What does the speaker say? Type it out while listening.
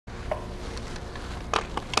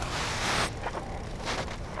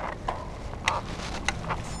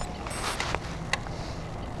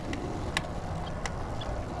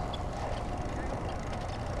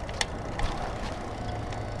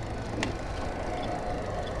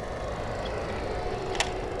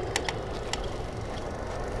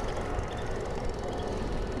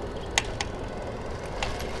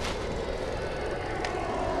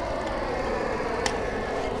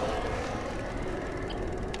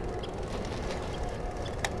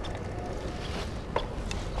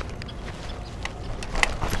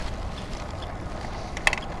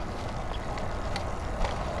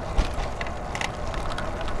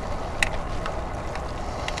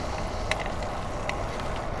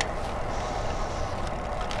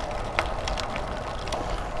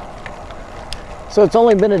So it's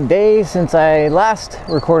only been a day since I last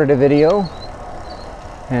recorded a video,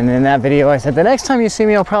 and in that video I said the next time you see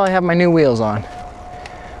me I'll probably have my new wheels on.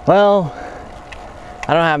 Well,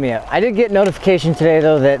 I don't have them yet. I did get notification today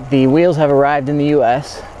though that the wheels have arrived in the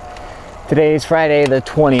US. Today's Friday the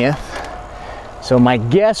 20th, so my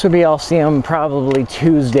guess would be I'll see them probably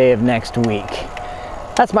Tuesday of next week.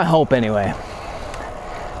 That's my hope anyway.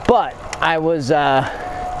 But I was kind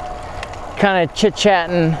of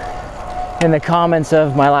chit-chatting in the comments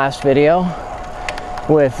of my last video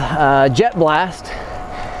with Jet Blast.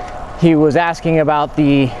 He was asking about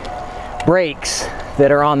the brakes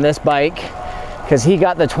that are on this bike because he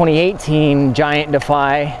got the 2018 Giant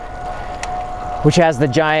Defy, which has the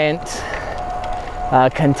Giant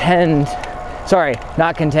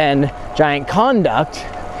Giant Conduct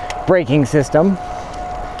braking system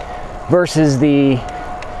versus the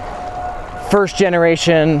first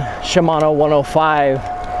generation Shimano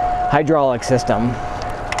 105 hydraulic system.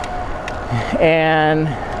 And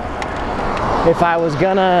if I was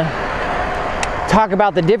gonna talk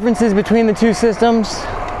about the differences between the two systems,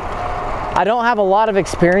 I don't have a lot of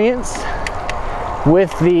experience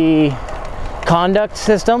with the Conduct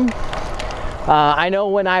system. I know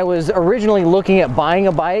when I was originally looking at buying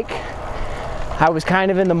a bike, I was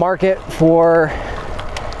kind of in the market for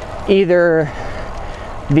either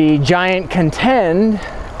the Giant Contend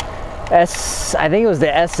I think it was the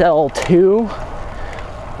SL2,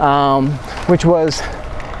 which was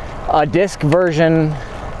a disc version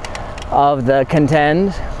of the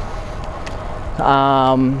Contend,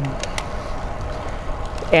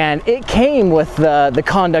 and it came with the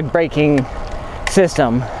Conduct braking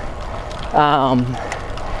system,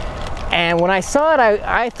 and when I saw it,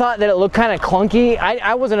 I thought that it looked kind of clunky.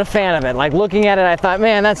 I wasn't a fan of it. Like, looking at it, I thought,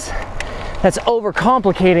 man, that's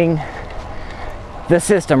overcomplicating the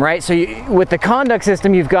system, right? So with the Conduct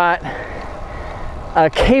system, you've got a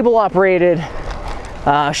cable operated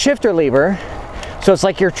shifter lever. So it's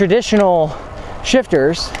like your traditional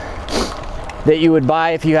shifters that you would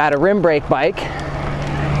buy if you had a rim brake bike.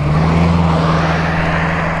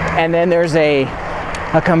 And then there's a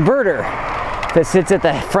converter that sits at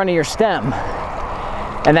the front of your stem.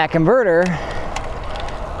 And that converter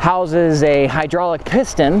houses a hydraulic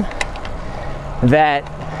piston that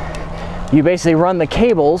you basically run the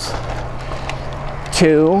cables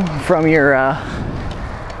to from your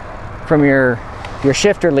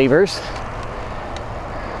shifter levers,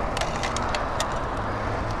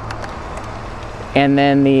 and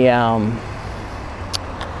then the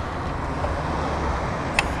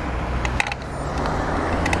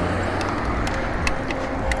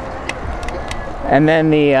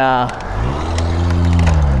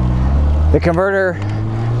converter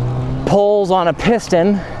pulls on a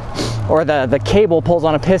piston, or the cable pulls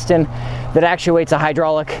on a piston that actuates a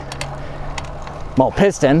hydraulic,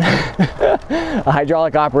 piston, a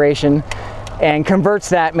hydraulic operation, and converts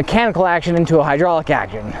that mechanical action into a hydraulic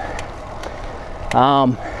action.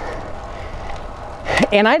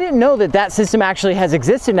 And I didn't know that system actually has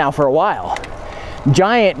existed now for a while.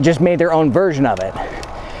 Giant just made their own version of it.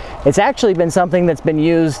 It's actually been something that's been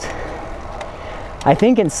used, I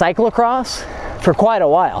think, in cyclocross for quite a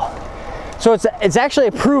while. So it's actually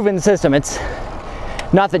a proven system. It's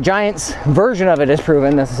not that Giant's version of it is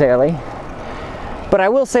proven necessarily, but I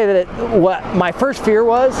will say that what my first fear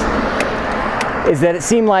is that it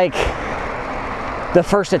seemed like the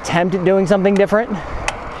first attempt at doing something different.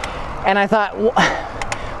 And I thought,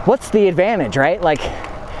 what's the advantage, right? Like,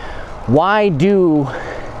 why do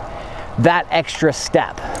that extra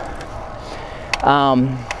step?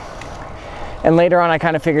 And later on I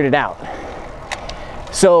kind of figured it out.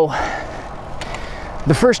 So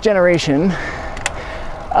the first generation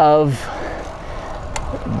of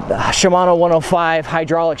the Shimano 105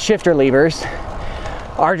 hydraulic shifter levers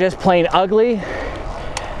are just plain ugly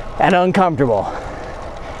and uncomfortable.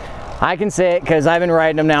 I can say it because I've been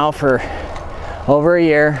riding them now for over a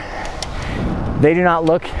year. They do not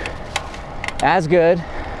look as good,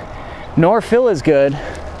 nor feel as good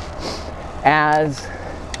as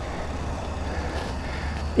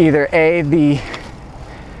either the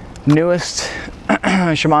newest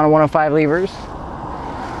Shimano 105 levers,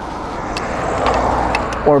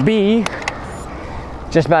 or B,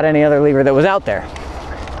 just about any other lever that was out there.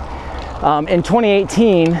 In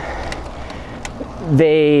 2018,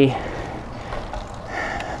 they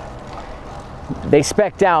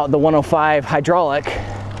spec'd out the 105 hydraulic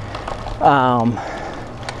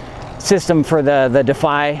system for the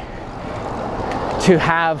Defy to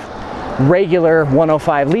have regular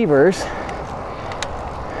 105 levers,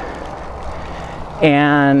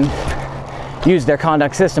 and use their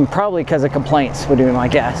Conduct system, probably because of complaints, would be my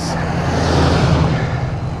guess.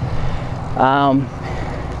 I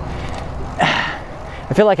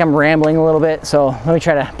feel like I'm rambling a little bit, so let me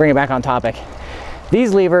try to bring it back on topic.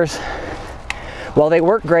 These levers, while they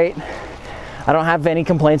work great, I don't have any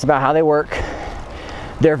complaints about how they work.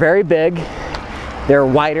 They're very big, they're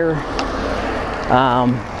wider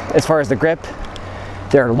as far as the grip,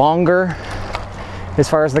 they're longer as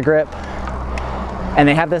far as the grip, and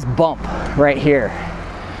they have this bump right here.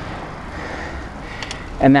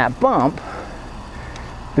 And that bump,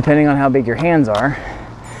 depending on how big your hands are,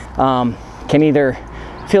 can either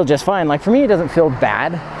feel just fine. Like for me, it doesn't feel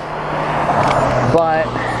bad, but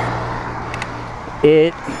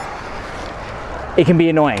it can be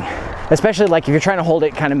annoying, especially like if you're trying to hold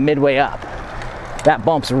it kind of midway up. That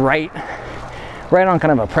bump's right on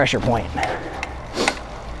kind of a pressure point.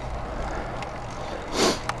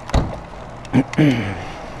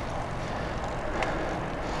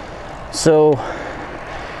 So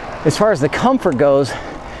as far as the comfort goes,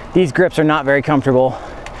 these grips are not very comfortable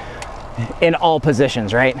in all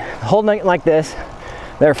positions, right? Holding it like this,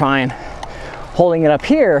 they're fine. Holding it up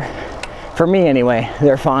here, for me anyway,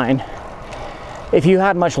 they're fine. If you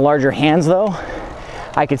had much larger hands though,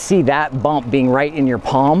 I could see that bump being right in your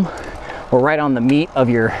palm or right on the meat of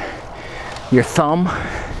your thumb.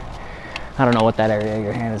 I don't know what that area of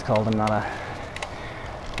your hand is called. I'm not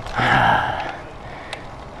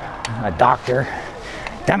a doctor.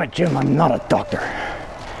 Damn it, Jim, I'm not a doctor.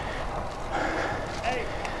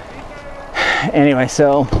 Anyway,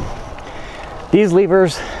 so these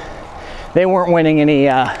levers, they weren't winning any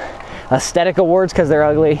aesthetic awards because they're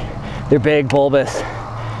ugly. They're big, bulbous.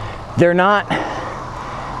 They're not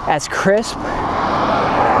as crisp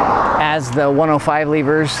as the 105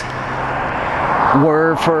 levers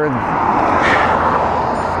were for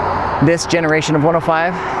this generation of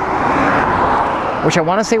 105, which I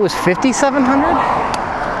want to say was 5,700.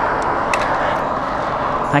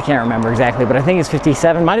 I can't remember exactly, but I think it's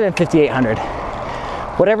 57, might have been 5,800.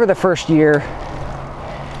 Whatever the first year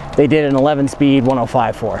they did an 11-speed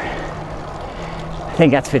 105 for. I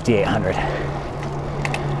think that's 5,800.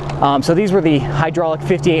 So these were the hydraulic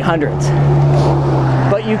 5,800s.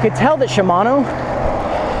 But you could tell that Shimano,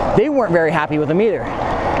 they weren't very happy with them either,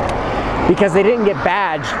 because they didn't get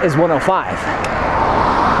badged as 105.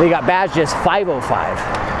 They got badged as 505,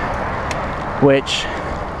 which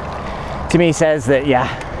to me says that, yeah,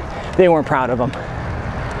 they weren't proud of them.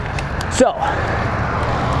 So,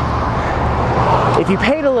 if you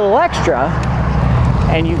paid a little extra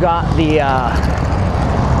and you got the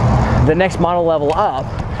next model level up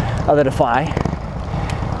of the Defy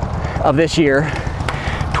of this year,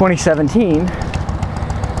 2017,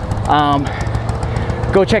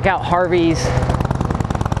 go check out Harvey's,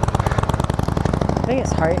 I think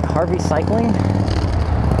it's Harvey Cycling.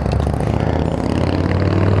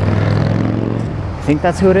 I think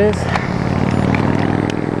that's who it is.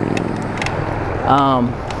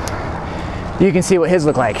 You can see what his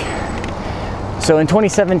look like. So in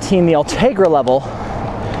 2017, the Ultegra level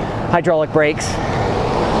hydraulic brakes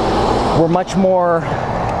were much more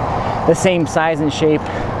the same size and shape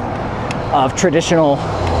of traditional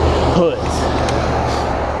hoods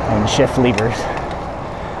and shift levers.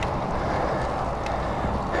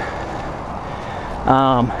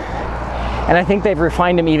 And I think they've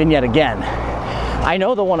refined them even yet again. I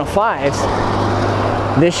know the 105s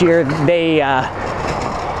this year, they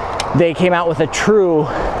came out with a true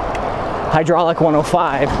hydraulic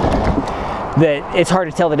 105 that it's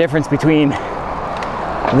hard to tell the difference between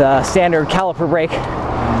the standard caliper brake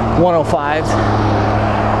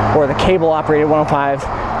 105s or the cable operated 105s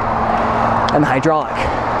and the hydraulic.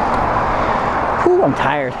 Whew, I'm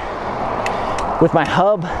tired. With my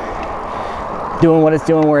hub doing what it's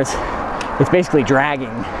doing, where it's basically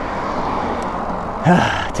dragging.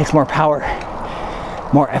 It takes more power,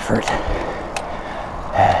 more effort.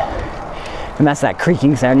 And that's that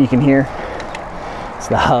creaking sound you can hear. It's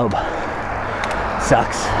the hub.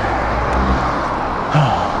 Sucks.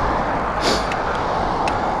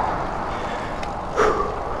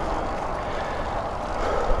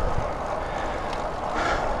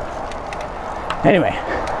 Anyway,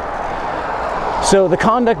 so the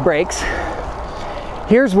conduct brakes,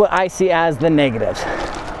 here's what I see as the negatives.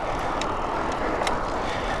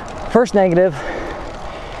 First negative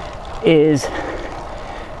is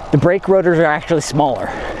the brake rotors are actually smaller.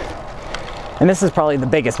 And this is probably the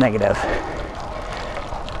biggest negative.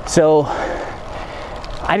 So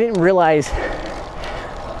I didn't realize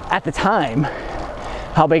at the time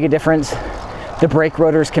how big a difference the brake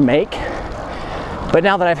rotors can make. But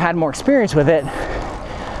now that I've had more experience with it,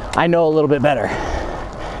 I know a little bit better.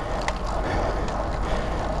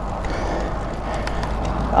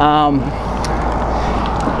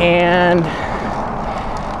 And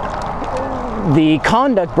the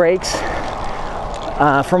conduct brakes,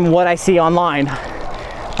 from what I see online,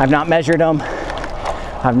 I've not measured them,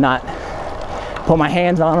 I've not put my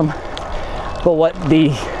hands on them, but what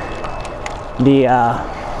the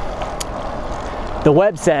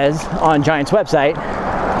web says on Giant's website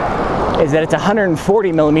is that it's a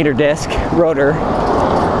 140 millimeter disc rotor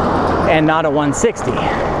and not a 160.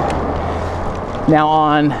 Now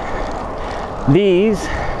on these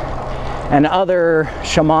and other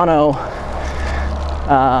Shimano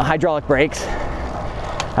hydraulic brakes,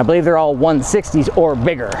 I believe they're all 160s or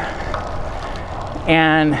bigger.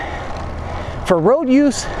 And for road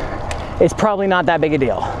use, it's probably not that big a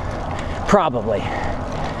deal. Probably.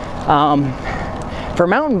 For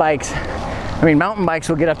mountain bikes, I mean, mountain bikes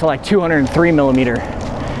will get up to like 203 millimeter,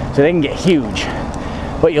 so they can get huge.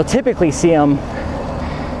 But you'll typically see them,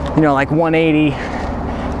 you know, like 180,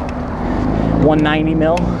 190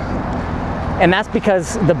 mil. And that's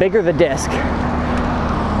because the bigger the disc,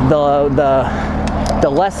 the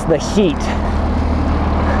less the heat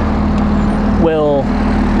will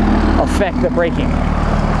affect the braking.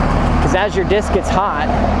 Because as your disc gets hot,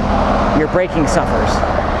 your braking suffers.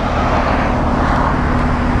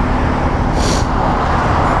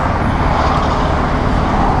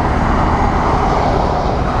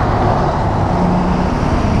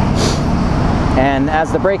 And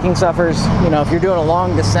as the braking suffers, you know, if you're doing a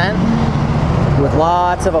long descent with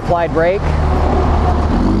lots of applied brake,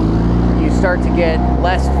 you start to get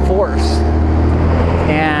less force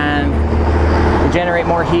and generate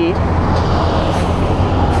more heat.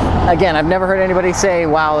 Again, I've never heard anybody say,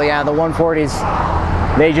 wow, yeah, the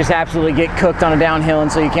 140s, they just absolutely get cooked on a downhill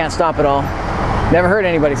and so you can't stop at all. Never heard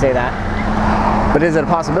anybody say that. But is it a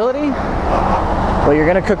possibility? Well, you're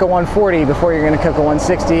gonna cook a 140 before you're gonna cook a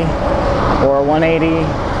 160 or a 180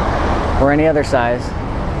 or any other size.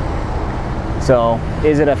 So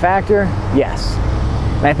is it a factor? Yes.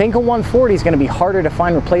 And I think a 140 is going to be harder to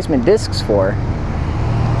find replacement discs for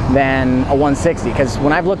than a 160, because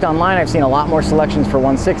when I've looked online, I've seen a lot more selections for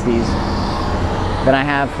 160s than I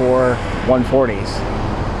have for 140s.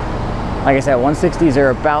 Like I said, 160s are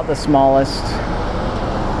about the smallest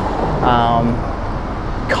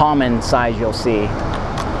common size you'll see.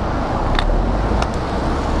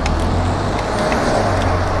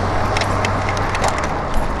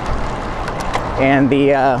 And the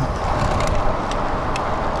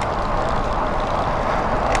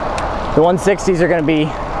 160s are going to be,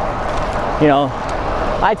 you know,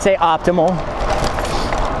 I'd say optimal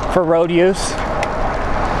for road use.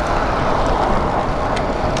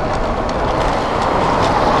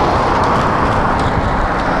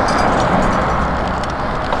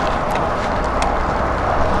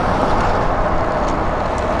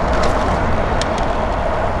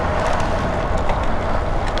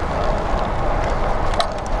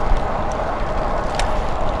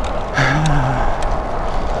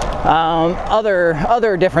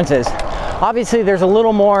 Other differences. Obviously, there's a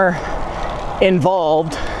little more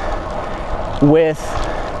involved with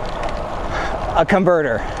a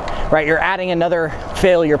converter, right? You're adding another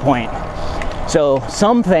failure point. So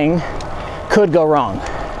something could go wrong.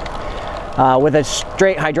 With a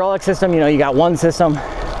straight hydraulic system, you know, you got one system,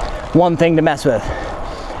 one thing to mess with.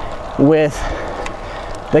 With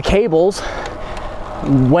the cables,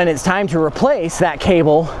 when it's time to replace that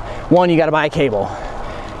cable, one, you got to buy a cable.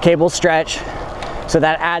 Cables stretch, so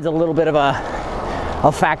that adds a little bit of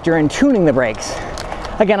a factor in tuning the brakes.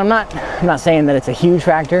 Again, I'm not saying that it's a huge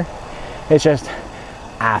factor, it's just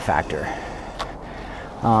a factor.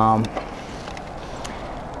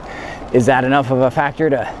 Is that enough of a factor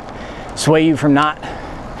to sway you from not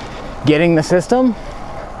getting the system?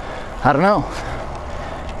 I don't know.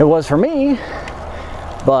 It was for me,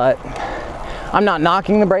 but I'm not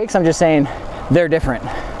knocking the brakes, I'm just saying they're different.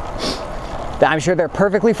 I'm sure they're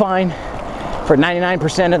perfectly fine for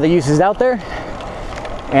 99% of the uses out there,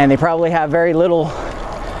 and they probably have very little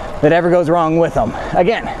that ever goes wrong with them.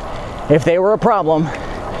 Again, if they were a problem,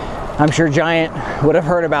 I'm sure Giant would have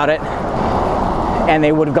heard about it and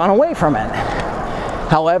they would have gone away from it.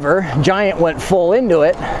 However, Giant went full into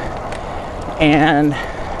it, and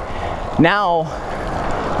now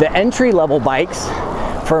the entry-level bikes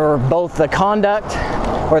for both the Conduct,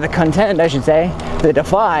 or the Contend I should say, the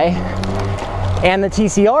Defy, and the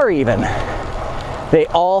TCR even, they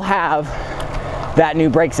all have that new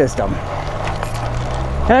brake system.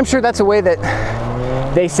 And I'm sure that's a way that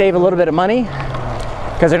they save a little bit of money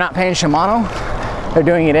because they're not paying Shimano, they're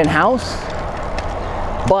doing it in-house.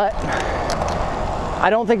 But I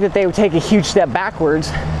don't think that they would take a huge step backwards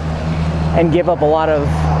and give up a lot of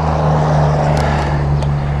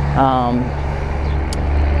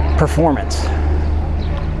performance.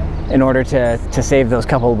 in order to save those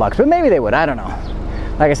couple of bucks. But maybe they would, I don't know.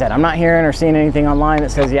 Like I said, I'm not hearing or seeing anything online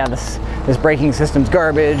that says, yeah, this braking system's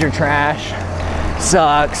garbage or trash,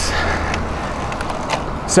 sucks.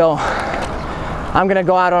 So I'm gonna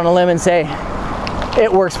go out on a limb and say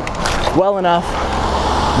it works well enough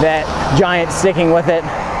that Giant's sticking with it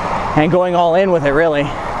and going all in with it, really.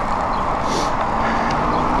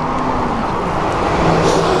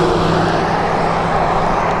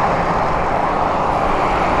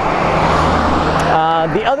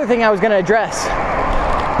 The other thing I was going to address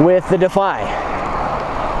with the Defy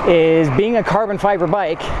is, being a carbon fiber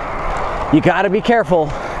bike, you got to be careful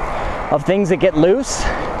of things that get loose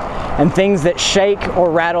and things that shake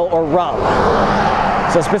or rattle or rub.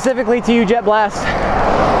 So specifically to you, Jet Blast,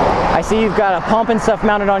 I see you've got a pump and stuff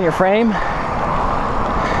mounted on your frame.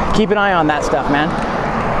 Keep an eye on that stuff, man.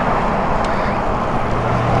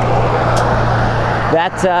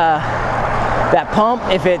 That pump,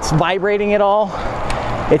 if it's vibrating at all,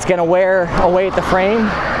 it's going to wear away at the frame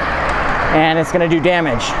and it's going to do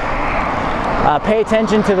damage. Pay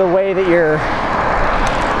attention to the way that your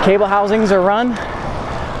cable housings are run.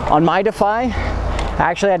 On my Defy, I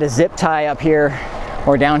actually had a zip tie up here,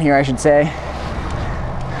 or down here I should say.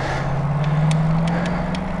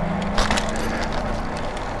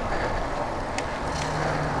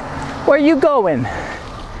 Where you going?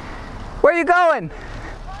 Where you going?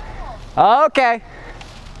 Okay.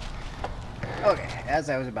 Okay, as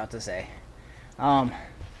I was about to say, man,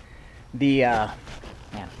 I'm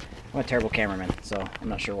a terrible cameraman, so I'm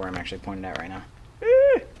not sure where I'm actually pointed at right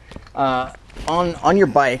now. On your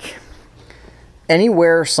bike,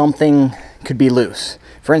 anywhere something could be loose.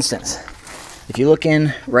 For instance, if you look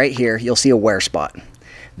in right here, you'll see a wear spot.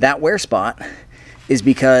 That wear spot is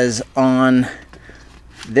because on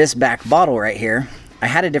this back bottle right here, I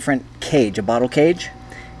had a different cage, a bottle cage,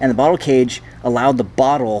 and the bottle cage allowed the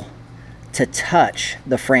bottle to touch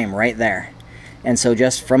the frame right there. And so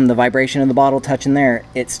just from the vibration of the bottle touching there,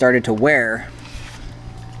 it started to wear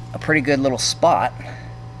a pretty good little spot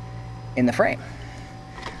in the frame.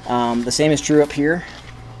 The same is true up here.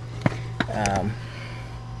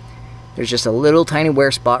 There's just a little tiny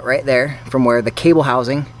wear spot right there from where the cable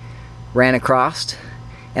housing ran across.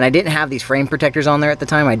 And I didn't have these frame protectors on there at the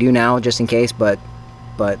time. I do now, just in case, but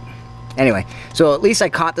anyway, so at least I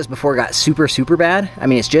caught this before it got super, super bad. I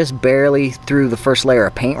mean, it's just barely through the first layer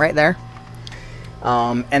of paint right there.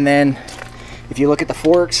 And then if you look at the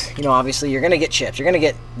forks, you know, obviously you're gonna get chips. You're gonna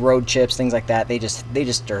get road chips, things like that. They just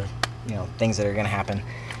are, you know, things that are gonna happen.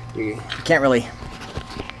 You can't really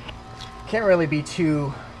be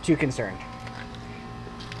too concerned.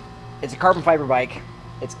 It's a carbon fiber bike.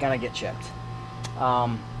 It's gonna get chipped.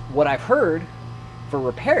 What I've heard for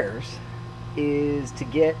repairs is to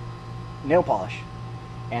get nail polish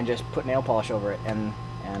and just put nail polish over it and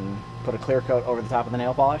put a clear coat over the top of the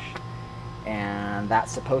nail polish, and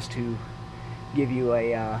that's supposed to give you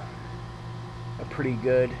a pretty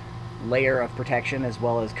good layer of protection as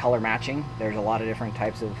well as color matching. There's a lot of different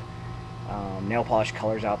types of nail polish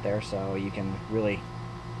colors out there, so you can really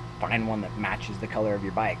find one that matches the color of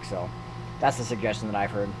your bike. So that's the suggestion that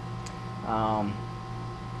I've heard.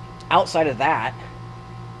 Outside of that,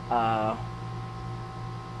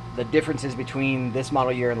 the differences between this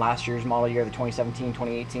model year and last year's model year, the 2017,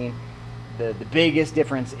 2018, the biggest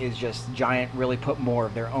difference is just Giant really put more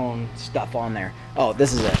of their own stuff on there. Oh,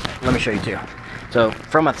 this is it. Let me show you too. So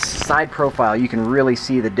from a side profile, you can really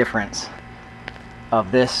see the difference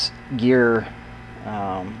of this gear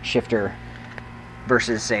shifter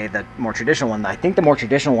versus, say, the more traditional one. I think the more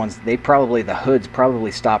traditional ones, the hoods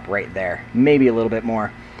probably stop right there, maybe a little bit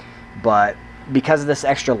more. But because of this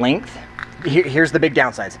extra length, here's the big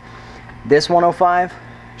downsides. This 105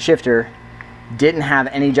 shifter didn't have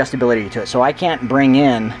any adjustability to it, so I can't bring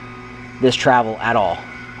in this travel at all.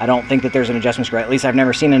 I don't think that there's an adjustment screw. At least I've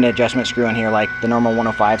never seen an adjustment screw in here like the normal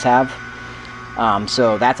 105s have.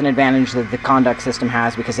 So that's an advantage that the conduct system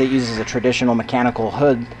has, because it uses a traditional mechanical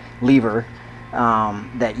hood lever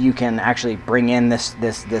that you can actually bring in this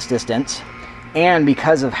distance. And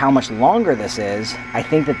because of how much longer this is, I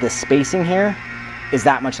think that the spacing here is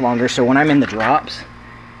that much longer. So when I'm in the drops,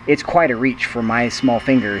 it's quite a reach for my small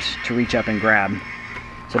fingers to reach up and grab.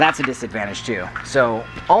 So that's a disadvantage too. So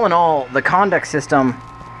all in all, the conduct system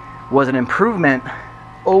was an improvement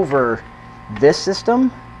over this system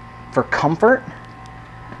for comfort.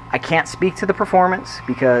 I can't speak to the performance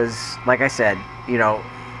because, like I said, you know,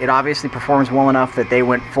 it obviously performs well enough that they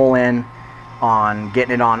went full in on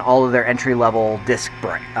getting it on all of their entry-level disc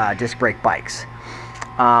brake bikes.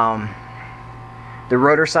 The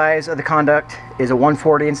rotor size of the conduct is a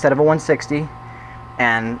 140 instead of a 160,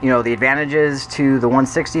 And you know, the advantages to the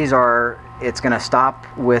 160s are it's going to stop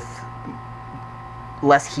with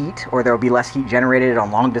less heat, or there will be less heat generated on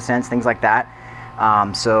long descents, things like that.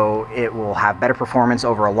 So it will have better performance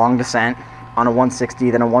over a long descent on a 160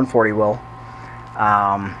 than a 140 will.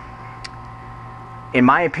 In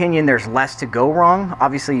my opinion, there's less to go wrong.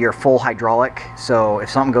 Obviously, you're full hydraulic, so if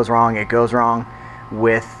something goes wrong, it goes wrong.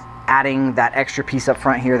 With adding that extra piece up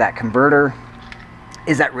front here, that converter,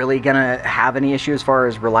 is that really gonna have any issue as far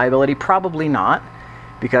as reliability? Probably not,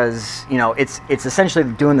 because you know it's essentially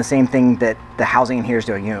doing the same thing that the housing in here is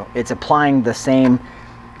doing. You know, it's applying the same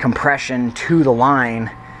compression to the line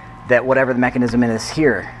that whatever the mechanism is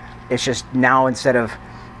here. It's just now, instead of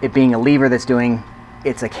it being a lever that's doing,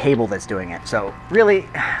 it's a cable that's doing it. So really,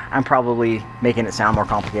 I'm probably making it sound more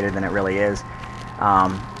complicated than it really is.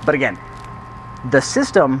 But again, the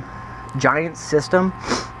system, Giant system,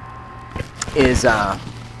 is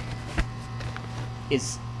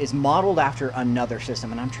modeled after another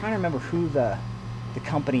system, and I'm trying to remember who the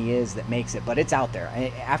company is that makes it, but it's out there.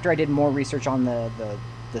 After I did more research on the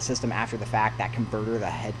system after the fact, that converter, the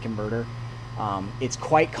head converter, it's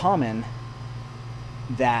quite common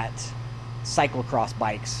that cyclocross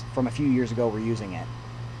bikes from a few years ago were using it.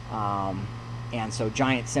 And so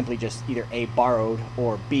Giant simply just either A, borrowed,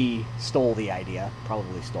 or B, stole the idea,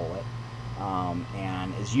 probably stole it,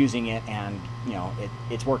 and is using it, and you know,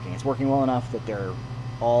 it's working. It's working well enough that they're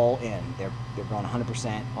all in. They're going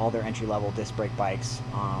 100%, all their entry-level disc brake bikes,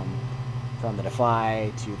 from the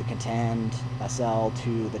Defy to the Contend SL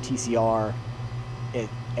to the TCR,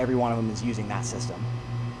 every one of them is using that system.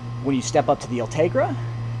 When you step up to the Ultegra,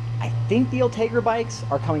 I think the Ultegra bikes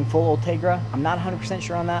are coming full Ultegra. I'm not 100%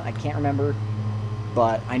 sure on that. I can't remember.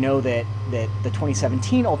 But I know that the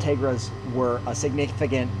 2017 Ultegras were a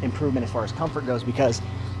significant improvement as far as comfort goes, because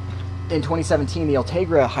in 2017 the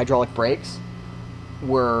Ultegra hydraulic brakes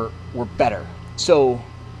were better. So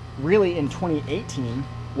really in 2018,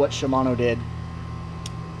 what Shimano did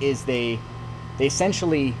is they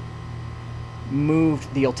essentially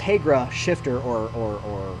moved the Ultegra shifter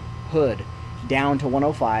or hood down to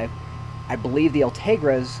 105. I believe the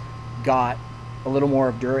Ultegras got a little more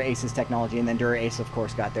of Dura-Ace's technology, and then Dura-Ace, of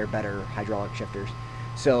course, got their better hydraulic shifters.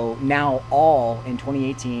 So now in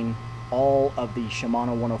 2018, all of the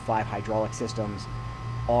Shimano 105 hydraulic systems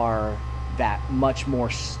are that much more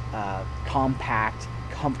compact,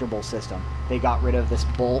 comfortable system. They got rid of this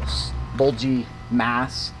bulgy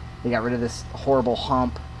mass. They got rid of this horrible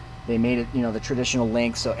hump. They made it, you know, the traditional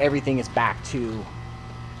link. So everything is back to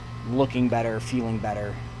looking better, feeling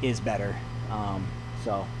better, is better.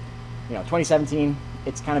 So, you know, 2017,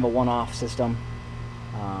 it's kind of a one-off system,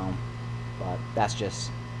 but that's just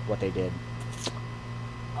what they did.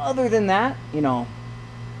 Other than that, you know,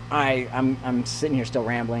 I'm sitting here still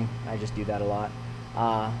rambling. I just do that a lot.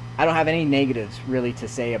 I don't have any negatives really to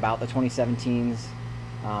say about the 2017s.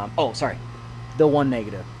 Oh, sorry, the one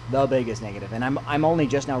negative, the biggest negative, and I'm only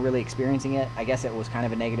just now really experiencing it. I guess it was kind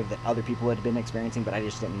of a negative that other people had been experiencing, but I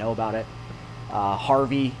just didn't know about it.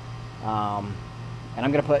 Harvey, and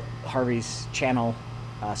I'm gonna put Harvey's channel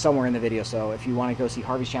somewhere in the video, so if you want to go see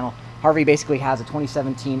Harvey's channel, Harvey basically has a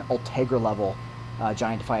 2017 Ultegra level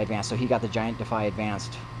Giant Defy Advanced. So he got the Giant Defy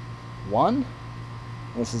Advanced 1.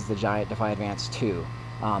 This is the Giant Defy Advanced 2.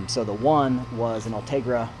 So the 1 was an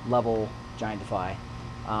Ultegra level Giant Defy,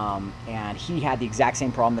 and he had the exact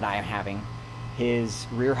same problem that I am having. His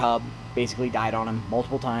rear hub basically died on him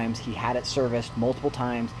multiple times. He had it serviced multiple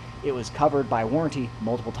times. It was covered by warranty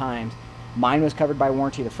multiple times. Mine was covered by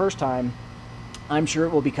warranty the first time. I'm sure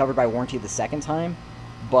it will be covered by warranty the second time,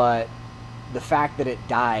 but the fact that it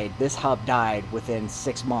died, this hub died within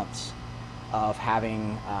 6 months of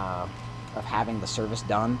having the service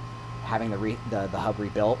done, having the hub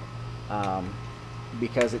rebuilt.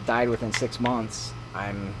 Because it died within 6 months,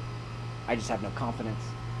 I just have no confidence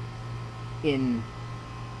in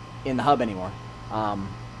the hub anymore.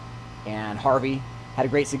 And Harvey had a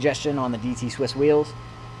great suggestion on the DT Swiss wheels,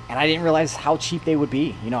 and I didn't realize how cheap they would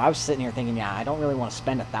be. You know, I was sitting here thinking, yeah, I don't really want to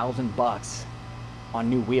spend $1,000 on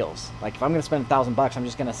new wheels. Like, if I'm going to spend $1,000, I'm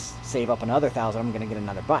just going to save up another $1,000. I'm going to get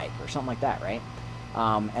another bike or something like that, right?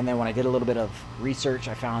 And then when I did a little bit of research,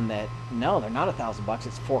 I found that no, they're not $1,000.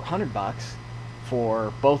 It's $400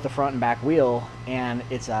 for both the front and back wheel, and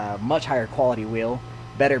it's a much higher quality wheel,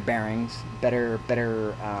 better bearings, better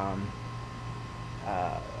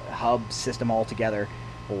hub system altogether,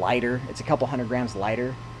 lighter. It's a couple 100 grams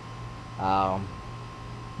lighter.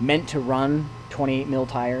 Meant to run 28 mil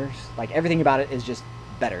tires. Like, everything about it is just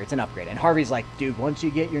better. It's an upgrade. And Harvey's like, dude, once you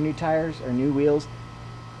get your new tires or new wheels,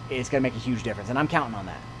 it's gonna make a huge difference, and I'm counting on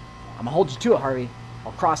that. I'm gonna hold you to it, Harvey.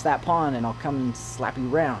 I'll cross that pond and I'll come and slap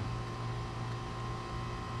you around.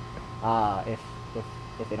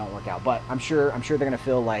 If they don't work out, but I'm sure they're gonna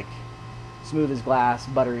feel like smooth as glass,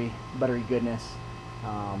 buttery goodness.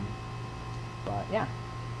 But yeah.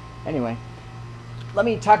 Anyway, let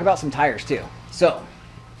me talk about some tires too. So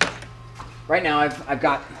right now I've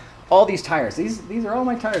got all these tires. These are all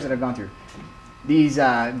my tires that I've gone through. These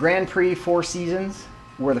Grand Prix 4 Seasons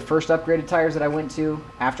were the first upgraded tires that I went to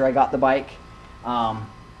after I got the bike.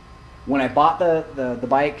 When I bought the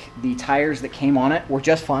bike, the tires that came on it were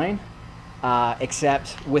just fine,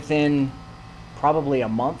 except within probably a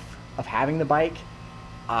month of having the bike,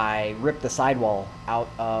 I ripped the sidewall out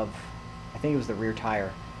of, I think it was the rear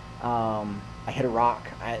tire. I hit a rock.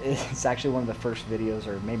 It's actually one of the first videos,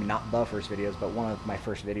 or maybe not the first videos, but one of my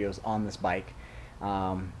first videos on this bike.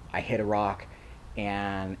 I hit a rock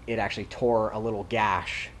and it actually tore a little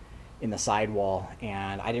gash in the sidewall,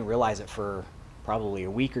 and I didn't realize it for probably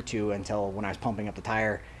a week or two until when I was pumping up the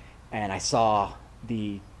tire and I saw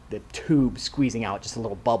the tube squeezing out, just a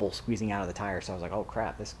little bubble squeezing out of the tire. So I was like, oh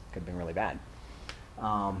crap, this could have been really bad.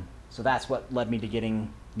 So that's what led me to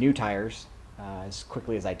getting new tires as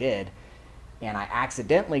quickly as I did. And I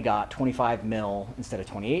accidentally got 25 mil instead of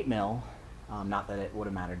 28 mil. Not that it would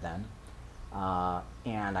have mattered then.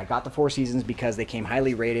 And I got the 4 Seasons because they came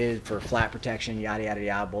highly rated for flat protection, yada, yada,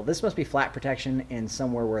 yada. Well, this must be flat protection in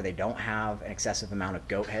somewhere where they don't have an excessive amount of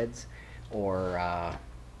goat heads, or I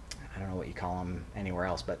don't know what you call them anywhere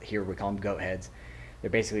else, but here we call them goat heads. They're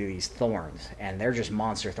basically these thorns, and they're just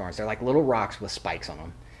monster thorns. They're like little rocks with spikes on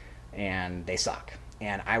them, and they suck.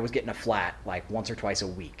 And I was getting a flat like once or twice a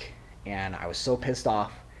week, and I was so pissed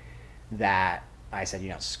off that I said, you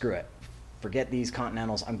know, screw it. Forget these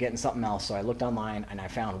Continentals, I'm getting something else. So I looked online and I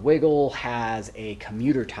found Wiggle has a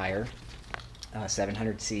Commuter tire,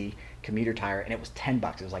 700C Commuter tire, and it was 10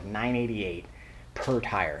 bucks. It was like $9.88 per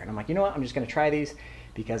tire. And I'm like, you know what, I'm just gonna try these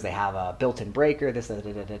because they have a built-in breaker, this,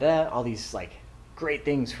 all these like great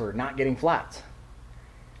things for not getting flats.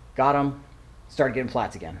 Got them, started getting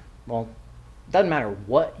flats again. Well, it doesn't matter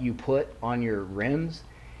what you put on your rims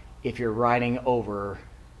if you're riding over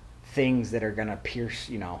things that are gonna pierce,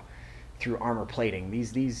 you know, through armor plating.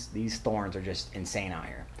 These thorns are just insane out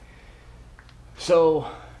here. So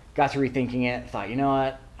got to rethinking it, thought, you know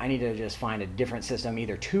what, I need to just find a different system,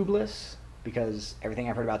 either tubeless, because everything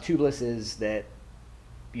I've heard about tubeless is that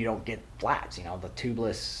you don't get flats. You know, the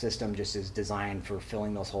tubeless system just is designed for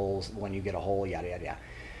filling those holes when you get a hole, yada, yada, yada.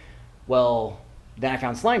 Well, then I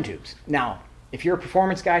found slime tubes. Now, if you're a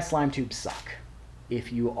performance guy, slime tubes suck.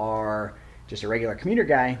 If you are just a regular commuter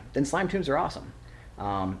guy, then slime tubes are awesome.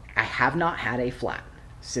 I have not had a flat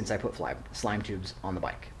since I put slime tubes on the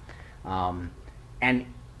bike. And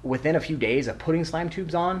within a few days of putting slime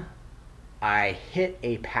tubes on, I hit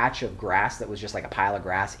a patch of grass that was just like a pile of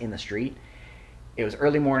grass in the street. It was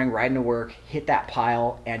early morning, riding to work, hit that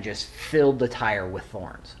pile and just filled the tire with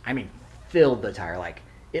thorns. I mean, filled the tire. Like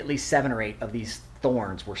at least 7 or 8 of these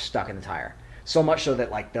thorns were stuck in the tire. So much so that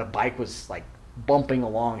like the bike was like bumping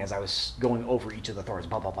along as I was going over each of the thorns,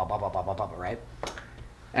 bump, bump, bump, bump, bump, bump, bump, right?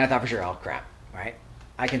 And I thought for sure, oh crap, right?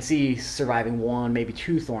 I can see surviving 1, maybe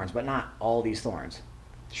 2 thorns, but not all these thorns.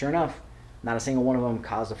 Sure enough, not a single one of them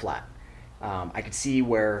caused a flat. I could see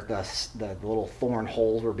where the little thorn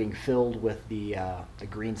holes were being filled with the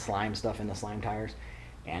green slime stuff in the slime tires,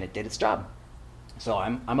 and it did its job. So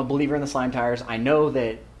I'm a believer in the slime tires. I know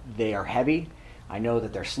that they are heavy. I know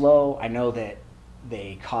that they're slow. I know that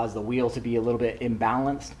they cause the wheel to be a little bit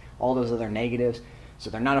imbalanced, all those other negatives. So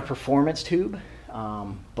they're not a performance tube,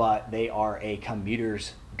 but they are a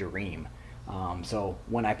commuter's dream. So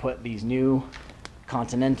when I put these new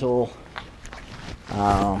Continental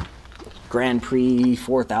Grand Prix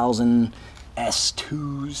 4000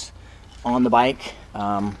 S2s on the bike,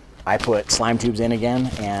 I put slime tubes in again,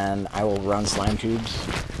 and I will run slime tubes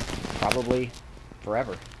probably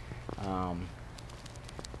forever.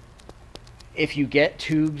 If you get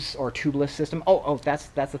tubes or tubeless system, that's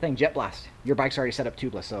the thing, Jet Blast. Your bike's already set up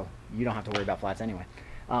tubeless, so you don't have to worry about flats anyway.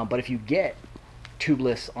 But if you get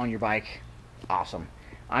tubeless on your bike, awesome.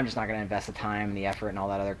 I'm just not going to invest the time and the effort and all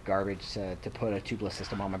that other garbage to put a tubeless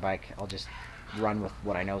system on my bike. I'll just run with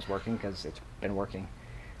what I know is working because it's been working.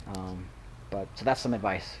 So that's some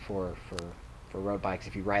advice for road bikes.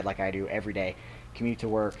 If you ride like I do every day, commute to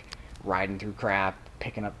work, riding through crap,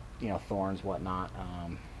 picking up, you know, thorns, whatnot,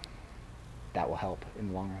 that will help in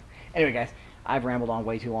the long run. Anyway, guys, I've rambled on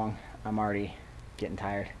way too long. I'm already getting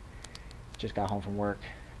tired. Just got home from work.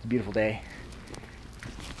 It's a beautiful day.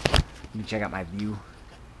 You can check out my view.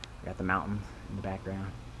 Got the mountains in the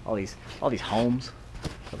background. All these homes.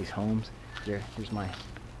 Here's my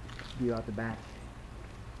view out the back.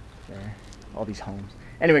 there. All these homes.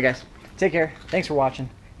 Anyway, guys, take care. Thanks for watching.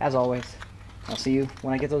 As always, I'll see you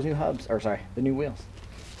when I get those new hubs. Or sorry, the new wheels.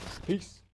 Peace.